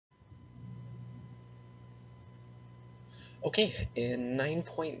Okay, in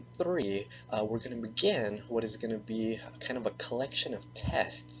 9.3, we're going to begin what is going to be kind of a collection of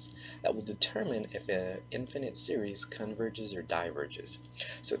tests that will determine if an infinite series converges or diverges.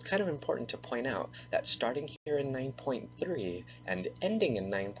 So it's kind of important to point out that starting here in 9.3 and ending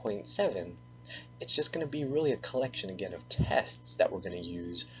in 9.7, it's just going to be really a collection again of tests that we're going to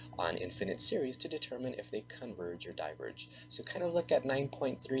use on infinite series to determine if they converge or diverge. So kind of look at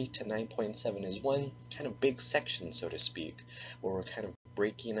 9.3 to 9.7 as one kind of big section, so to speak, where we're kind of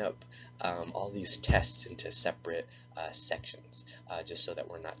breaking up all these tests into separate sections, just so that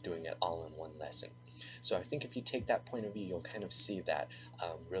we're not doing it all in one lesson. So I think if you take that point of view, you'll kind of see that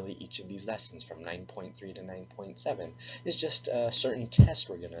really each of these lessons from 9.3 to 9.7 is just a certain test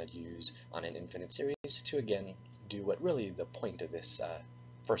we're going to use on an infinite series to, again, do what really the point of this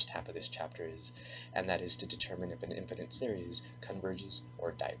first half of this chapter is, and that is to determine if an infinite series converges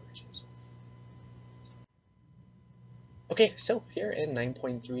or diverges. Okay, so here in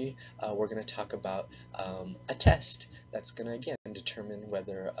 9.3, we're going to talk about a test that's going to, again, determine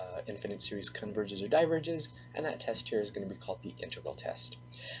whether infinite series converges or diverges, and that test here is going to be called the integral test.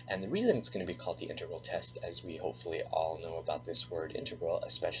 And the reason it's going to be called the integral test, as we hopefully all know about this word integral,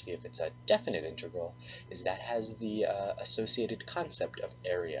 especially if it's a definite integral, is that has the associated concept of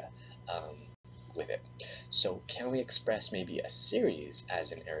area with it. So can we express maybe a series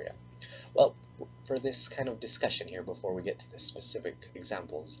as an area? Well, for this kind of discussion here, before we get to the specific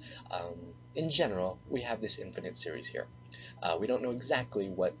examples, in general, we have this infinite series here. We don't know exactly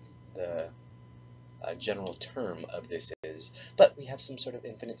what the general term of this is, but we have some sort of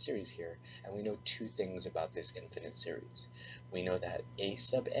infinite series here, and we know two things about this infinite series. We know that a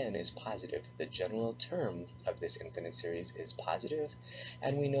sub n is positive. The general term of this infinite series is positive,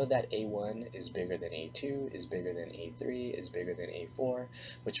 and we know that a1 is bigger than a2, is bigger than a3, is bigger than a4,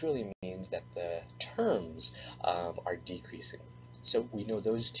 which really means that the terms are decreasing. So we know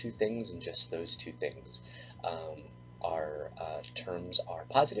those two things and just those two things. Our terms are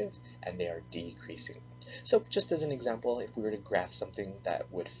positive and they are decreasing. So just as an example, if we were to graph something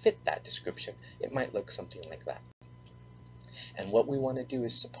that would fit that description, it might look something like that. And what we want to do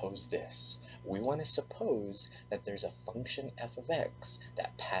is suppose this. We want to suppose that there's a function f of x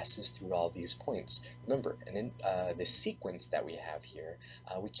that passes through all these points. Remember, and in the sequence that we have here,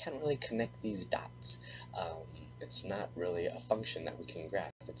 we can't really connect these dots. It's not really a function that we can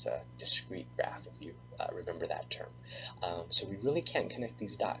graph. It's a discrete graph, if you remember that term. So we really can't connect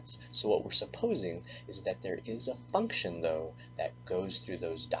these dots. So what we're supposing is that there is a function, though, that goes through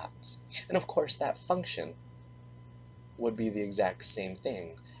those dots. And of course, that function would be the exact same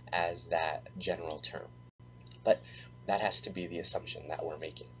thing as that general term. But that has to be the assumption that we're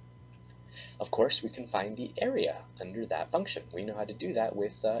making. Of course, we can find the area under that function. We know how to do that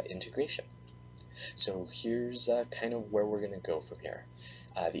with integration. So here's kind of where we're going to go from here.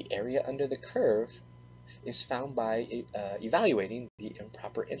 The area under the curve is found by evaluating the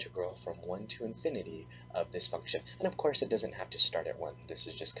improper integral from 1 to infinity of this function. And of course, it doesn't have to start at 1. This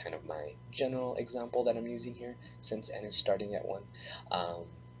is just kind of my general example that I'm using here, since n is starting at 1.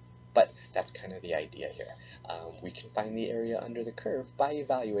 But that's kind of the idea here. We can find the area under the curve by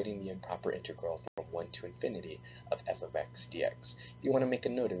evaluating the improper integral from 1 to infinity of f of x dx. If you want to make a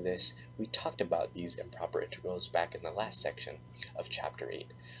note of this, we talked about these improper integrals back in the last section of chapter 8,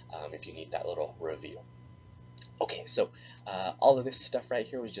 if you need that little review. Okay, so all of this stuff right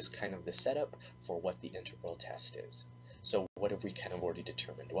here was just kind of the setup for what the integral test is. So what have we kind of already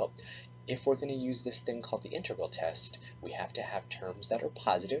determined? Well, if we're going to use this thing called the integral test, we have to have terms that are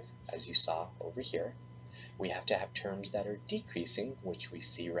positive, as you saw over here. We have to have terms that are decreasing, which we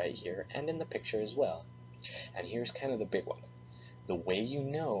see right here and in the picture as well. And here's kind of the big one. The way you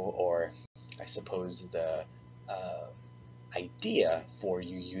know, or I suppose the idea for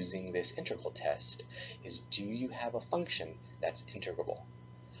you using this integral test is, do you have a function that's integrable?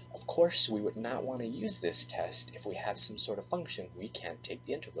 Of course, we would not want to use this test if we have some sort of function we can't take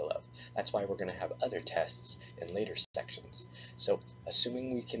the integral of. That's why we're going to have other tests in later sections. So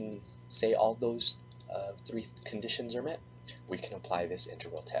assuming we can say all those three conditions are met, we can apply this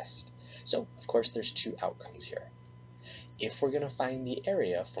integral test. So of course there's two outcomes here. If we're going to find the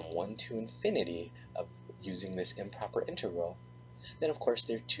area from 1 to infinity of using this improper integral, then of course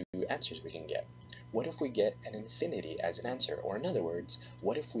there are two answers we can get. What if we get an infinity as an answer? Or in other words,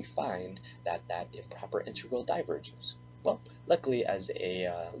 what if we find that that improper integral diverges? Well, luckily, as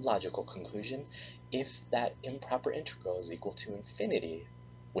a logical conclusion, if that improper integral is equal to infinity,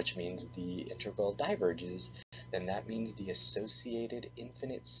 which means the integral diverges, then that means the associated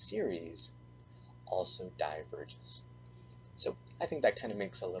infinite series also diverges. So I think that kind of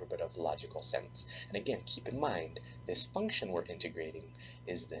makes a little bit of logical sense. And again, keep in mind, this function we're integrating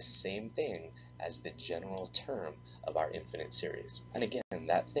is the same thing as the general term of our infinite series. And again,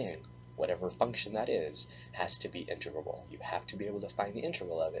 that thing, whatever function that is, has to be integrable. You have to be able to find the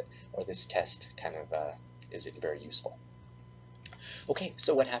integral of it, or this test kind of isn't very useful. Okay,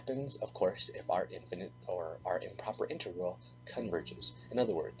 so what happens, of course, if our infinite or our improper integral converges? In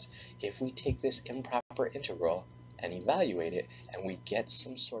other words, if we take this improper integral and evaluate it, and we get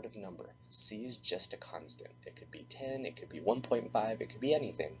some sort of number. C is just a constant. It could be 10, it could be 1.5, it could be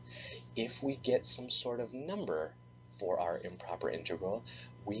anything. If we get some sort of number for our improper integral,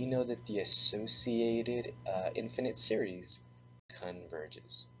 we know that the associated infinite series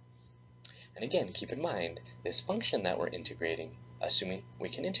converges. And again, keep in mind, this function that we're integrating, assuming we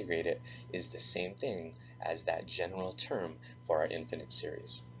can integrate it, is the same thing as that general term for our infinite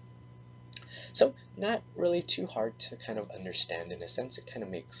series. So not really too hard to kind of understand. In a sense, it kind of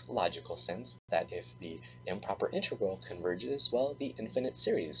makes logical sense that if the improper integral converges, well, the infinite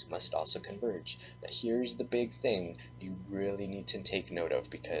series must also converge. But here's the big thing you really need to take note of,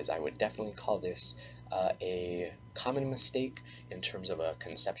 because I would definitely call this a common mistake in terms of a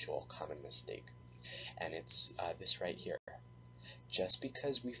conceptual common mistake. And it's this right here. Just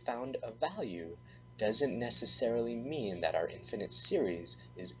because we found a value doesn't necessarily mean that our infinite series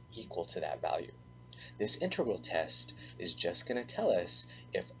is equal to that value. This integral test is just going to tell us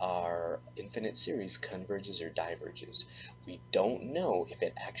if our infinite series converges or diverges. We don't know if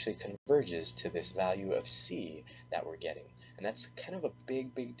it actually converges to this value of C that we're getting. And that's kind of a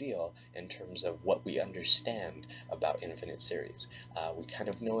big deal in terms of what we understand about infinite series. We kind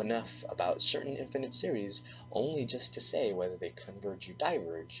of know enough about certain infinite series only just to say whether they converge or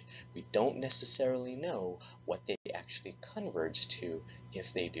diverge. We don't necessarily know what they actually converge to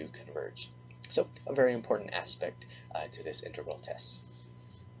if they do converge. So a very important aspect to this integral test.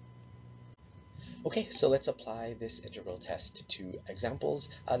 Okay, so let's apply this integral test to examples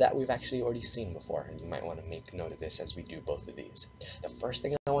that we've actually already seen before, and you might want to make note of this as we do both of these. The first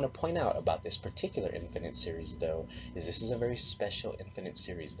thing I want to point out about this particular infinite series, though, is this is a very special infinite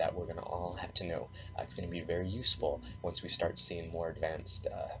series that we're going to all have to know. It's going to be very useful once we start seeing more advanced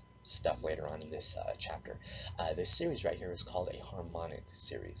stuff later on in this chapter. This series right here is called a harmonic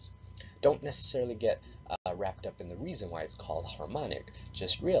series. Don't necessarily get wrapped up in the reason why it's called harmonic.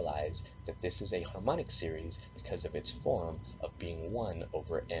 Just realize that this is a harmonic series because of its form of being 1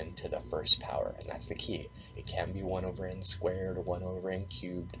 over n to the first power, and that's the key. It can be 1 over n squared, or 1 over n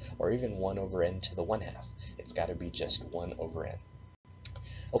cubed, or even 1 over n to the 1/2. It's got to be just 1 over n.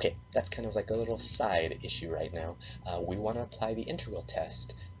 Okay, that's kind of like a little side issue right now. We want to apply the integral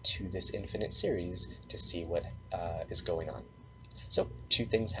test to this infinite series to see what is going on. So two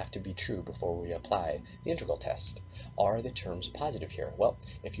things have to be true before we apply the integral test. Are the terms positive here? Well,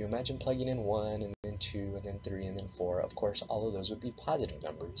 if you imagine plugging in 1 and then 2 and then 3 and then 4, of course all of those would be positive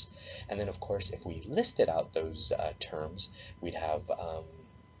numbers. And then of course if we listed out those terms, we'd have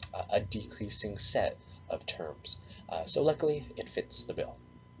a decreasing set of terms. So luckily it fits the bill.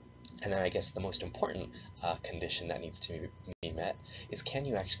 And then I guess the most important condition that needs to be met is, can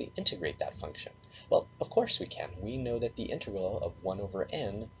you actually integrate that function? Well, of course we can. We know that the integral of 1 over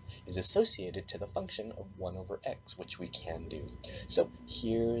n is associated to the function of 1 over x, which we can do. So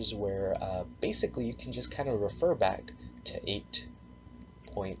here's where basically you can just kind of refer back to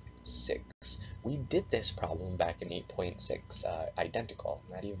 8.6. We did this problem back in 8.6, identical,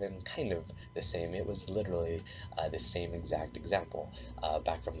 not even kind of the same. It was literally the same exact example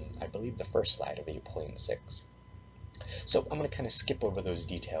back from, I believe, the first slide of 8.6. So I'm going to kind of skip over those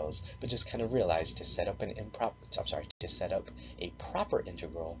details, but just kind of realize to set up a proper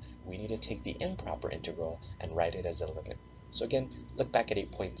integral, we need to take the improper integral and write it as a limit. So again, look back at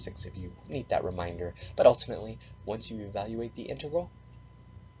 8.6 if you need that reminder, but ultimately, once you evaluate the integral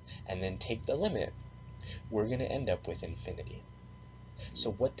and then take the limit, we're going to end up with infinity.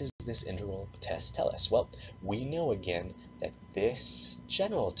 So what does this integral test tell us? Well, we know again that this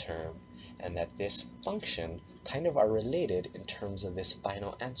general term and that this function kind of are related in terms of this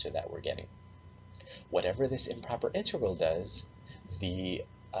final answer that we're getting. Whatever this improper integral does, the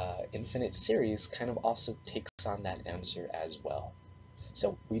infinite series kind of also takes on that answer as well.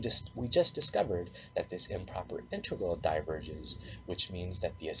 So we just discovered that this improper integral diverges, which means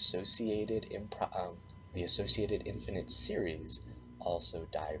that the associated infinite series also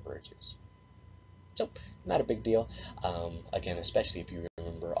diverges. So not a big deal, again, especially if you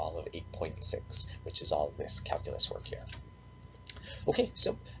remember all of 8.6, which is all of this calculus work here. Okay,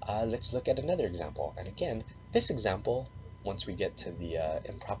 so let's look at another example. And again, this example once we get to the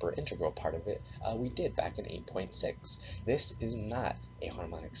improper integral part of it, we did back in 8.6. This is not a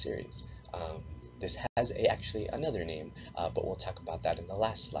harmonic series. This has actually another name, but we'll talk about that in the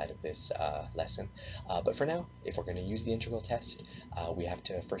last slide of this lesson. But for now, if we're going to use the integral test, we have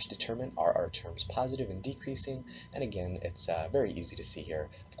to first determine are our terms positive and decreasing, and again, it's very easy to see here.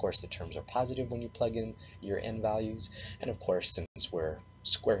 Of course, the terms are positive when you plug in your n values, and of course, since we're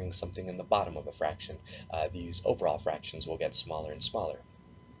squaring something in the bottom of a fraction, these overall fractions will get smaller and smaller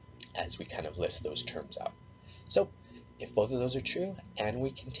as we kind of list those terms out. So if both of those are true, and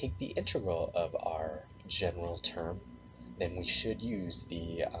we can take the integral of our general term, then we should use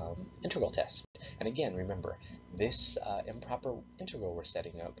the integral test. And again, remember, this improper integral we're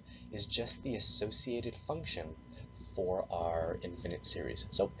setting up is just the associated function for our infinite series.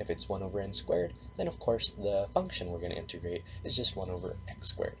 So if it's 1 over n squared, then of course the function we're going to integrate is just 1 over x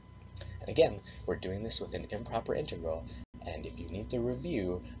squared. And again, we're doing this with an improper integral, and if you need the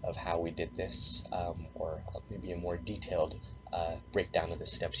review of how we did this, or maybe a more detailed breakdown of the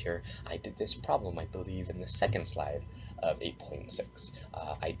steps here, I did this problem, I believe, in the second slide of 8.6,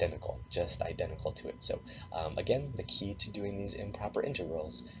 just identical to it. So again, the key to doing these improper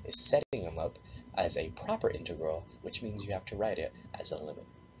integrals is setting them up as a proper integral, which means you have to write it as a limit.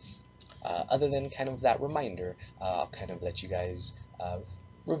 Other than kind of that reminder, I'll kind of let you guys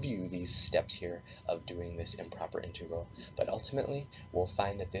review these steps here of doing this improper integral, but ultimately we'll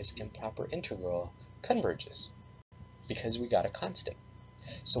find that this improper integral converges because we got a constant.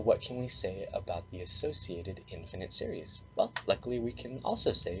 So what can we say about the associated infinite series? Well, luckily we can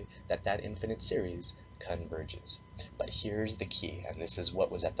also say that that infinite series converges. But here's the key, and this is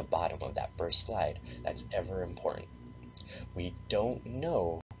what was at the bottom of that first slide that's ever important. We don't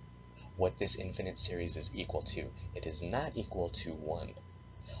know what this infinite series is equal to. It is not equal to 1.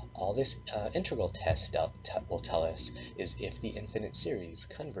 All this integral test will tell us is if the infinite series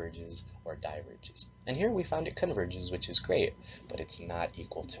converges or diverges. And here we found it converges, which is great, but it's not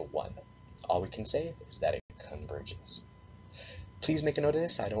equal to 1. All we can say is that it converges. Please make a note of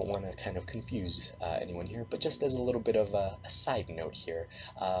this. I don't want to kind of confuse anyone here, but just as a little bit of a side note here,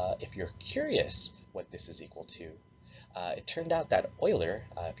 if you're curious what this is equal to, it turned out that Euler,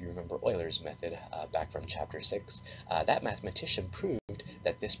 if you remember Euler's method back from chapter 6, that mathematician proved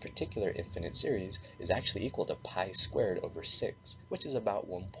that this particular infinite series is actually equal to pi squared over 6, which is about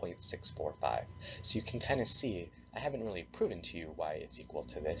 1.645. So you can kind of see, I haven't really proven to you why it's equal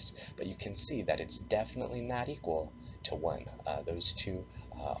to this, but you can see that it's definitely not equal to 1. Those two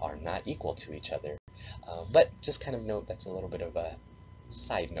are not equal to each other. But just kind of note that's a little bit of a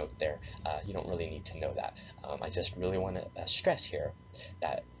side note there. You don't really need to know that. I just really want to stress here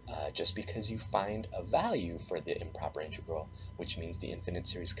that just because you find a value for the improper integral, which means the infinite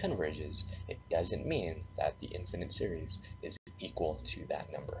series converges, it doesn't mean that the infinite series is equal to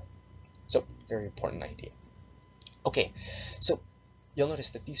that number. So, very important idea. Okay, so you'll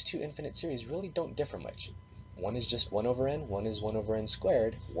notice that these two infinite series really don't differ much. One is just 1 over n, one is 1 over n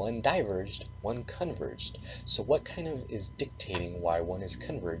squared, one diverged, one converged. So what kind of is dictating why one is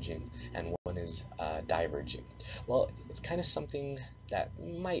converging and one is diverging? Well, it's kind of something that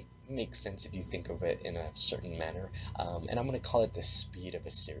might make sense if you think of it in a certain manner, and I'm going to call it the speed of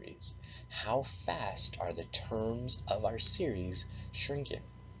a series. How fast are the terms of our series shrinking?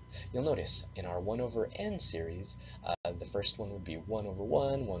 You'll notice in our 1 over n series, the first one would be 1 over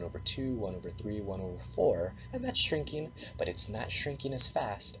 1, 1 over 2, 1 over 3, 1 over 4, and that's shrinking, but it's not shrinking as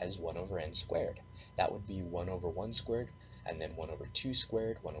fast as 1 over n squared. That would be 1 over 1 squared, and then 1 over 2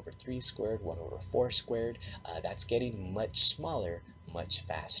 squared, 1 over 3 squared, 1 over 4 squared. That's getting much smaller, much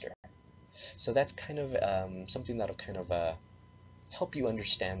faster. So that's kind of something that'll kind of help you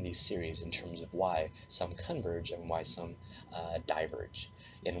understand these series in terms of why some converge and why some diverge.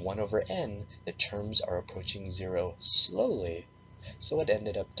 In 1 over n, the terms are approaching 0 slowly, so it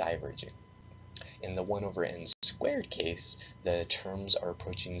ended up diverging. In the 1 over n squared case, the terms are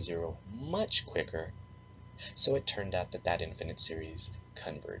approaching 0 much quicker, so it turned out that that infinite series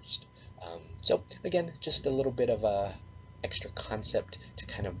converged. So again, just a little bit of a extra concept to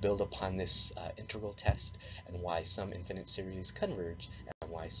kind of build upon this integral test and why some infinite series converge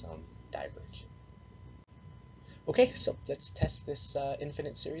and why some diverge. Okay, so let's test this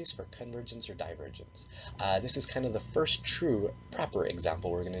infinite series for convergence or divergence. This is kind of the first true proper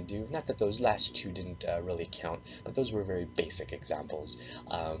example we're going to do. Not that those last two didn't really count, but those were very basic examples.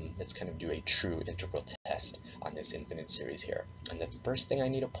 Let's kind of do a true integral test on this infinite series here. And the first thing I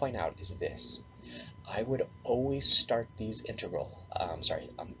need to point out is this. I would always start these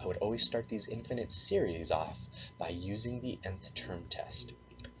I would always start these infinite series off by using the nth term test.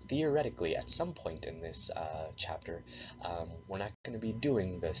 theoretically, at some point in this chapter, we're not going to be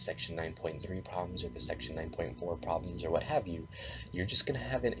doing the section 9.3 problems or the section 9.4 problems or what have you. You're just going to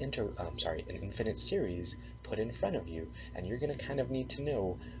have an infinite series put in front of you, and you're going to kind of need to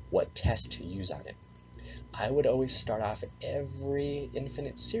know what test to use on it. I would always start off every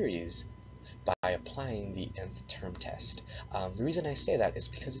infinite series by applying the nth term test. The reason I say that is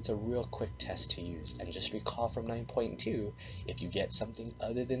because it's a real quick test to use, and just recall from 9.2, if you get something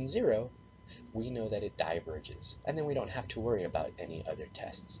other than 0, we know that it diverges, and then we don't have to worry about any other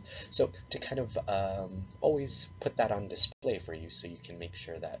tests. So to kind of always put that on display for you so you can make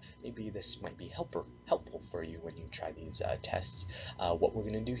sure that maybe this might be helpful for you when you try these tests, what we're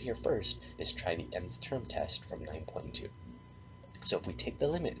going to do here first is try the nth term test from 9.2. So if we take the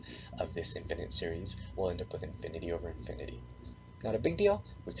limit of this infinite series, we'll end up with infinity over infinity. Not a big deal,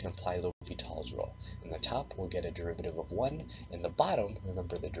 we can apply L'Hopital's rule. In the top, we'll get a derivative of 1. In the bottom,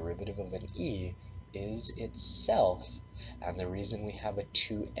 remember the derivative of an e is itself, and the reason we have a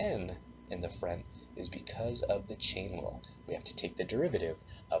 2n in the front is because of the chain rule. We have to take the derivative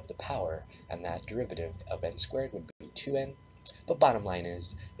of the power, and that derivative of n squared would be 2n. But bottom line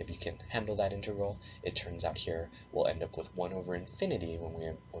is, if you can handle that integral, it turns out here we'll end up with 1 over infinity when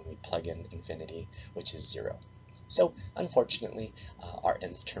we plug in infinity, which is 0. So unfortunately, our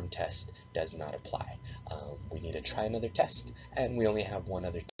nth term test does not apply. We need to try another test, and we only have one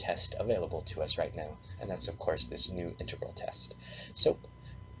other test available to us right now, and that's of course this new integral test. So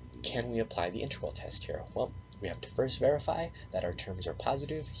can we apply the integral test here? Well, we have to first verify that our terms are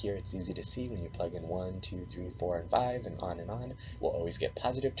positive. Here it's easy to see when you plug in 1, 2, 3, 4, and 5, and on, we'll always get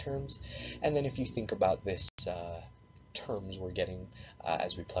positive terms. And then if you think about this terms we're getting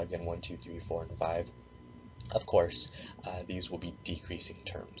as we plug in 1, 2, 3, 4, and 5, of course, these will be decreasing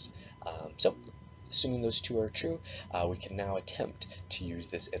terms. So assuming those two are true, we can now attempt to use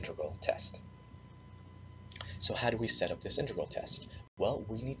this integral test. So how do we set up this integral test? Well,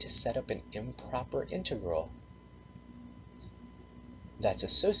 we need to set up an improper integral that's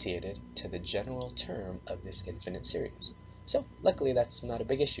associated to the general term of this infinite series. So luckily that's not a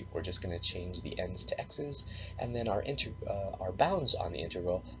big issue. We're just going to change the n's to x's, and then our bounds on the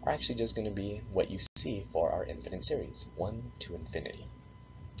integral are actually just going to be what you see for our infinite series, 1 to infinity.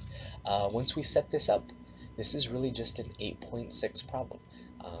 Once we set this up, this is really just an 8.6 problem.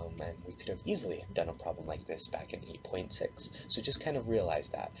 And we could have easily done a problem like this back in 8.6. So just kind of realize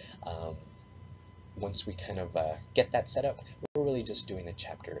that. Once we kind of get that set up, we're really just doing a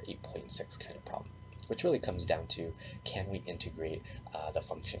chapter 8.6 kind of problem, which really comes down to, can we integrate the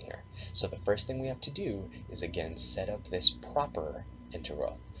function here? So the first thing we have to do is, again, set up this proper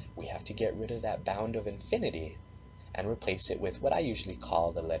integral. We have to get rid of that bound of infinity and replace it with what I usually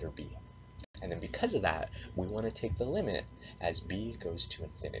call the letter b. And then because of that, we want to take the limit as b goes to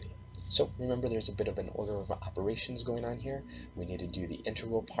infinity. So remember, there's a bit of an order of operations going on here. We need to do the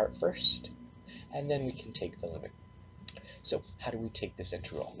integral part first, and then we can take the limit. So how do we take this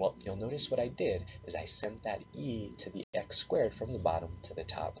integral? Well, you'll notice what I did is I sent that e to the x squared from the bottom to the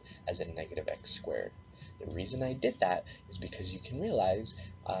top as a negative x squared. The reason I did that is because you can realize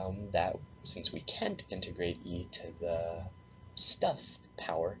that since we can't integrate e to the stuff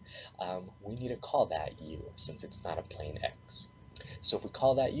power, we need to call that u since it's not a plain x. So if we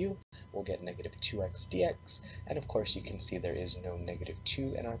call that u, we'll get negative 2x dx, and of course you can see there is no negative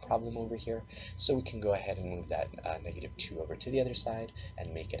 2 in our problem over here, so we can go ahead and move that negative 2 over to the other side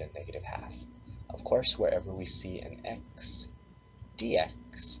and make it a negative half. Of course, wherever we see an x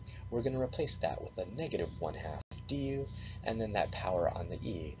dx, we're going to replace that with a negative 1/2 du, and then that power on the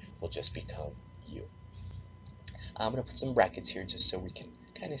e will just become u. I'm going to put some brackets here just so we can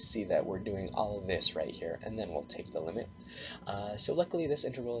kind of see that we're doing all of this right here, and then we'll take the limit. So luckily this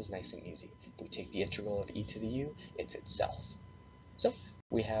integral is nice and easy. If we take the integral of e to the u, it's itself. So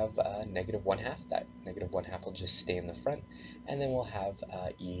we have negative 1/2. That negative 1/2 will just stay in the front, and then we'll have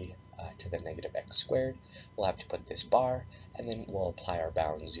e to the negative x squared. We'll have to put this bar, and then we'll apply our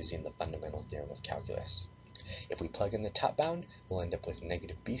bounds using the fundamental theorem of calculus. If we plug in the top bound, we'll end up with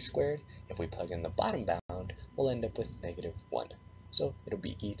negative b squared. If we plug in the bottom bound, we'll end up with negative 1. So it'll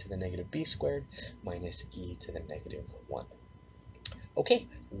be e to the negative b squared minus e to the negative 1. Okay,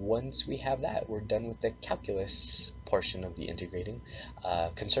 once we have that, we're done with the calculus portion of the integrating,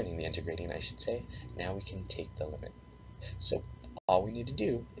 concerning the integrating, I should say. Now we can take the limit. So all we need to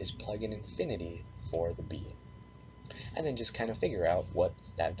do is plug in infinity for the b, and then just kind of figure out what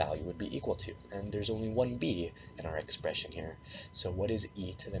that value would be equal to. And there's only one b in our expression here. So what is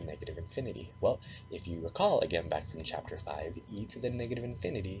e to the negative infinity? Well, if you recall again back from chapter 5, e to the negative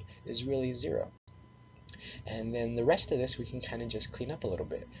infinity is really 0. And then the rest of this we can kind of just clean up a little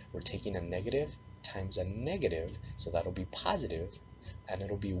bit. We're taking a negative times a negative, so that'll be positive, and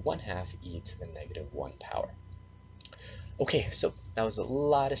it'll be 1/2 e to the negative 1 power. Okay, so that was a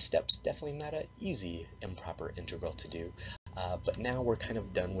lot of steps. Definitely not an easy improper integral to do, but now we're kind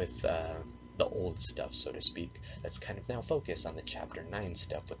of done with the old stuff, so to speak. Let's kind of now focus on the chapter 9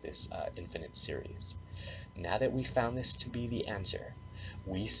 stuff with this infinite series. Now that we found this to be the answer,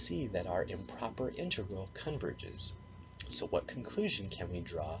 we see that our improper integral converges. So what conclusion can we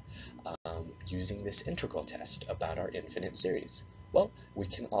draw using this integral test about our infinite series? Well, we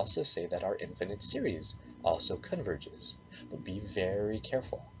can also say that our infinite series also converges, but be very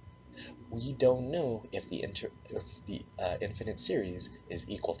careful. We don't know if the infinite series is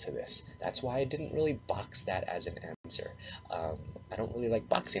equal to this. That's why I didn't really box that as an answer. I don't really like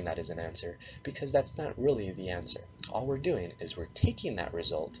boxing that as an answer because that's not really the answer. All we're doing is we're taking that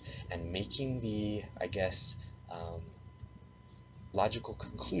result and making the, I guess, logical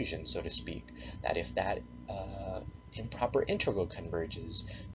conclusion, so to speak, that if that improper integral converges,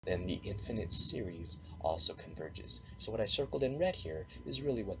 then the infinite series also converges. So what I circled in red here is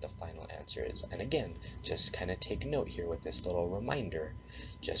really what the final answer is. And again, just kind of take note here with this little reminder.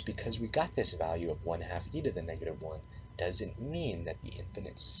 Just because we got this value of 1/2 e to the negative 1 doesn't mean that the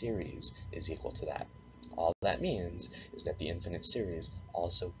infinite series is equal to that. All that means is that the infinite series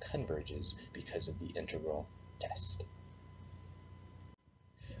also converges because of the integral test.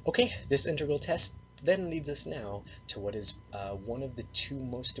 Okay, this integral test then leads us now to what is one of the two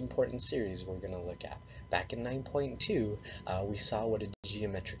most important series we're going to look at. Back in 9.2, we saw what a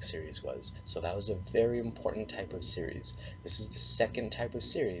geometric series was. So that was a very important type of series. This is the second type of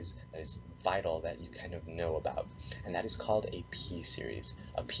series that is vital that you kind of know about, and that is called a p-series.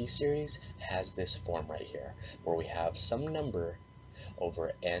 A p-series has this form right here, where we have some number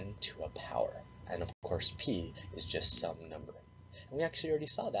over n to a power. And of course, p is just some number. And we actually already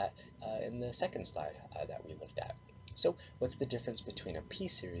saw that in the second slide that we looked at. So what's the difference between a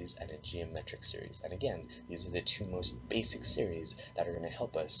p-series and a geometric series? And again, these are the two most basic series that are going to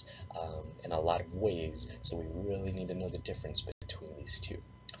help us in a lot of ways, so we really need to know the difference between these two.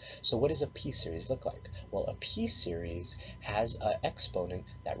 So what does a p-series look like? Well, a p-series has an exponent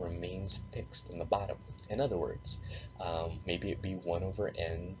that remains fixed in the bottom. In other words, maybe it be 1 over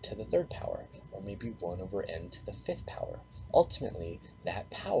n to the 3rd power, or maybe 1 over n to the 5th power. Ultimately, that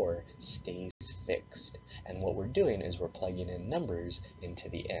power stays fixed. And what we're doing is we're plugging in numbers into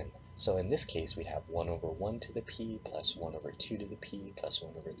the n. So in this case, we'd have 1 over 1 to the p plus 1 over 2 to the p plus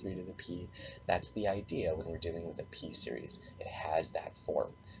 1 over 3 to the p. That's the idea when we're dealing with a p-series. It has that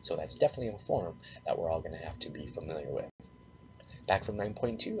form. So that's definitely a form that we're all going to have to be familiar with. Back from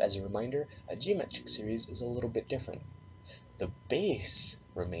 9.2, as a reminder, a geometric series is a little bit different. The base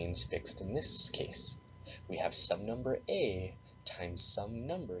remains fixed in this case. We have some number a times some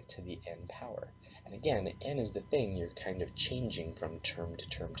number to the n power. And again, n is the thing you're kind of changing from term to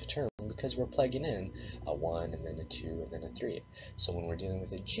term to term because we're plugging in a 1 and then a 2 and then a 3. So when we're dealing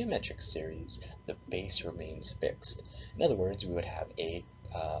with a geometric series, the base remains fixed. In other words, we would have a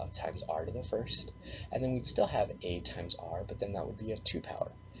times r to the 1st, and then we'd still have a times r, but then that would be a 2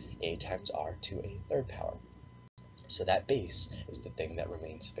 power, a times r to a 3rd power. So that base is the thing that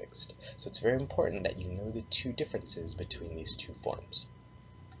remains fixed. So it's very important that you know the two differences between these two forms.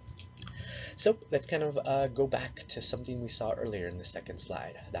 So let's kind of go back to something we saw earlier in the second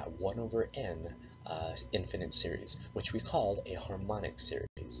slide, that 1 over n infinite series, which we called a harmonic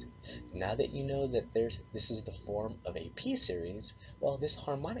series. Now that you know that this is the form of a p-series, well, this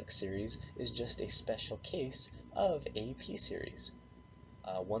harmonic series is just a special case of a p-series.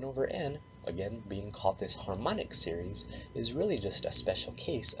 1 over n, again being called this harmonic series, is really just a special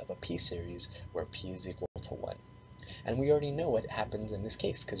case of a p-series where p is equal to 1. And we already know what happens in this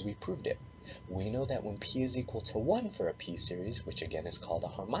case because we proved it. We know that when p is equal to 1 for a p-series, which again is called a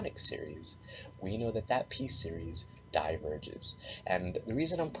harmonic series, we know that that p-series diverges. And the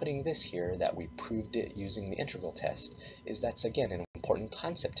reason I'm putting this here, that we proved it using the integral test, is that's again an important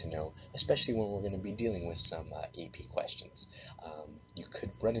concept to know, especially when we're going to be dealing with some AP questions. You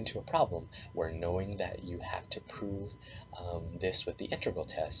could run into a problem where knowing that you have to prove this with the integral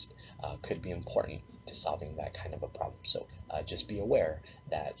test could be important to solving that kind of a problem. So just be aware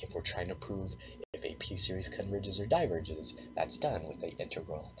that if we're trying to prove if a p-series converges or diverges, that's done with the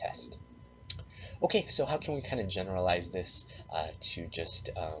integral test. Okay, so how can we kind of generalize this to just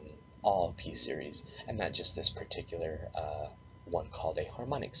all p-series and not just this particular one called a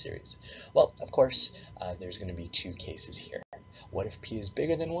harmonic series? Well, of course, there's going to be two cases here. What if p is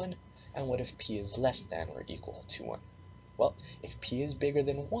bigger than 1, and what if p is less than or equal to 1? Well, if p is bigger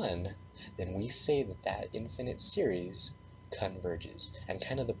than 1, then we say that that infinite series converges. And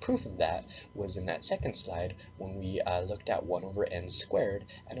kind of the proof of that was in that second slide when we looked at 1 over n squared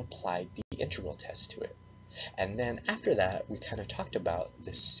and applied the integral test to it. And then after that, we kind of talked about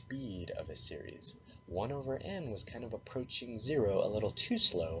the speed of a series. 1 over n was kind of approaching 0 a little too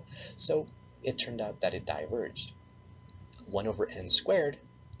slow, so it turned out that it diverged. 1 over n squared,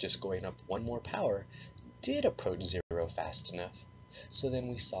 just going up one more power, did approach 0 fast enough, so then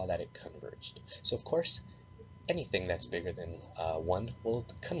we saw that it converged. So of course, anything that's bigger than 1 will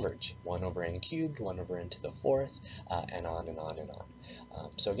converge. 1 over n cubed, 1 over n to the 4th, and on and on and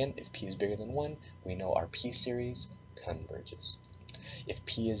on. So again, if p is bigger than 1, we know our p-series converges. If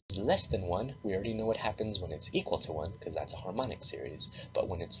p is less than 1, we already know what happens when it's equal to 1, because that's a harmonic series. But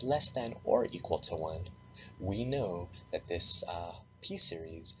when it's less than or equal to 1, we know that this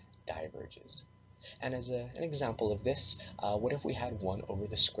p-series diverges. And as an example of this, what if we had 1 over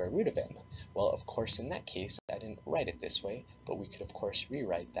the square root of n? Well, of course, in that case, I didn't write it this way, but we could, of course,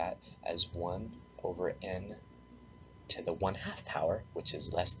 rewrite that as 1 over n to the 1/2 power, which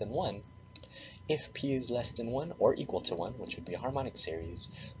is less than 1. If p is less than 1 or equal to 1, which would be a harmonic series,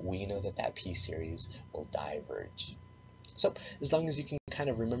 we know that that p-series will diverge. So as long as you can kind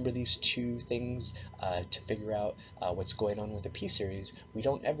of remember these two things to figure out what's going on with the p-series, we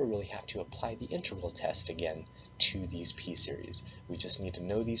don't ever really have to apply the integral test again to these p-series. We just need to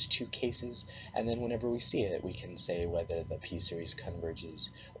know these two cases, and then whenever we see it, we can say whether the p-series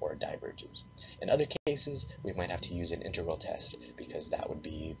converges or diverges. In other cases, we might have to use an integral test, because that would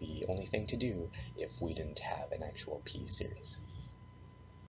be the only thing to do if we didn't have an actual p-series.